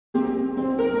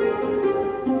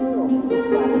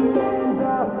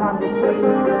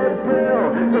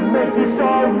To make this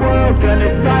our world,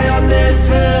 gonna die on this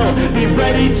hill. Be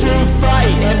ready to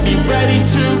fight and be ready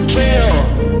to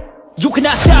kill. You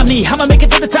cannot stop me, I'ma make it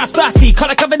to the top, spicy.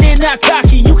 Call a covenant, not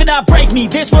cocky. You cannot break me,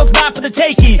 this world's mine for the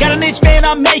taking. Got an itch, man,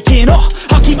 I'm making.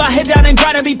 I'll keep my head down and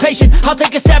grind and be patient. I'll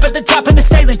take a stab at the top and the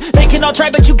sailing. They can all try,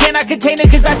 but you cannot contain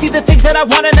it. Cause I see the things that I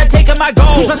want and I take on my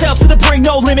goals. Push myself to the brink,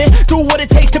 no limit. Do what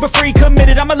it takes to be free,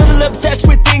 committed. I'm a little obsessed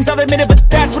with things, I'll admit it. But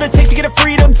that's what it takes to get a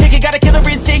freedom ticket. Got a killer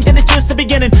instinct and it's just the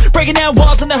beginning. Breaking down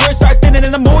walls and the hurt start thinning.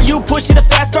 And the more you push it, the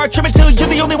fast start trimming. Till you're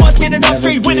the only one standing up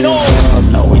straight, winning all.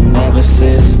 No, we never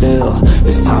sit still.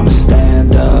 It's time to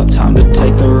stand up, time to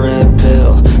take the red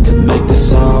pill. To make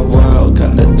this our world,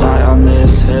 gonna die on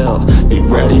this hill. Be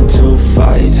ready to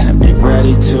fight and be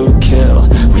ready to kill.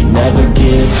 We never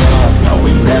give up, no,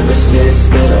 we never sit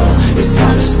still. It's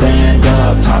time to stand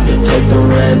up, time to take the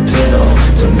red pill.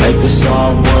 To make this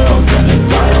our world, gonna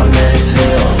die on this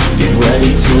hill. Be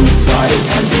ready to fight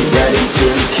and be ready to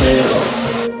kill.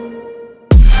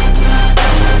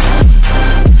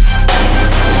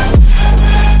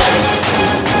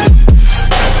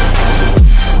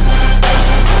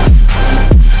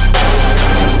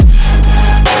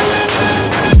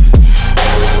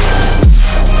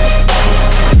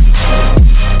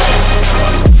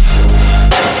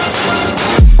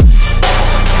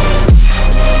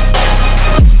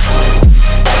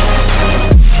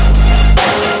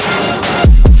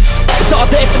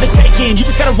 You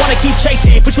just gotta wanna keep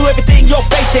chasing, pursue everything you're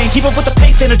facing. Keep up with the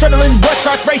pace and adrenaline rush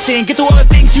starts racing. Get through all the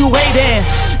things you hate in.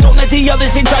 Don't let the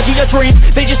others in charge of your dreams.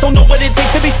 They just don't know what it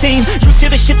takes to be seen. You see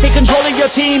the ship take control of your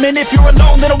team. And if you're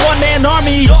alone, then a one-man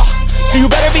army. So you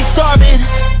better be starving,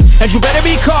 and you better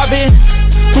be carving.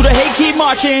 Through the hate, keep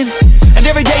marching, and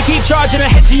every day keep charging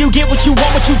ahead till you get what you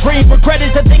want, what you dream. Regret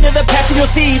is a thing of the past, and you'll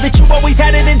see that you've always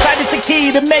had it inside. It's the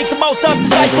key to make the most of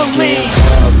this life, believe.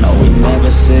 No, we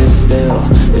never sit still.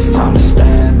 It's time to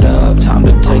stand up, time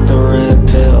to take the red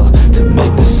pill. To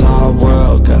make this our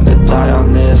world, gonna die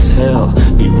on this hill.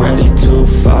 Be ready to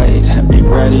fight and be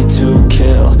ready to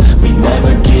kill. We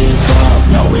never give up,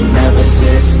 no, we never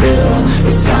sit still.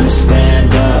 It's time to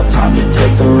stand up, time to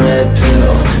take the red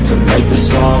pill. To make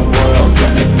this our world,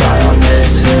 gonna die on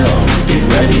this hill. Be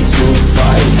ready to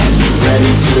fight and be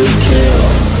ready to kill.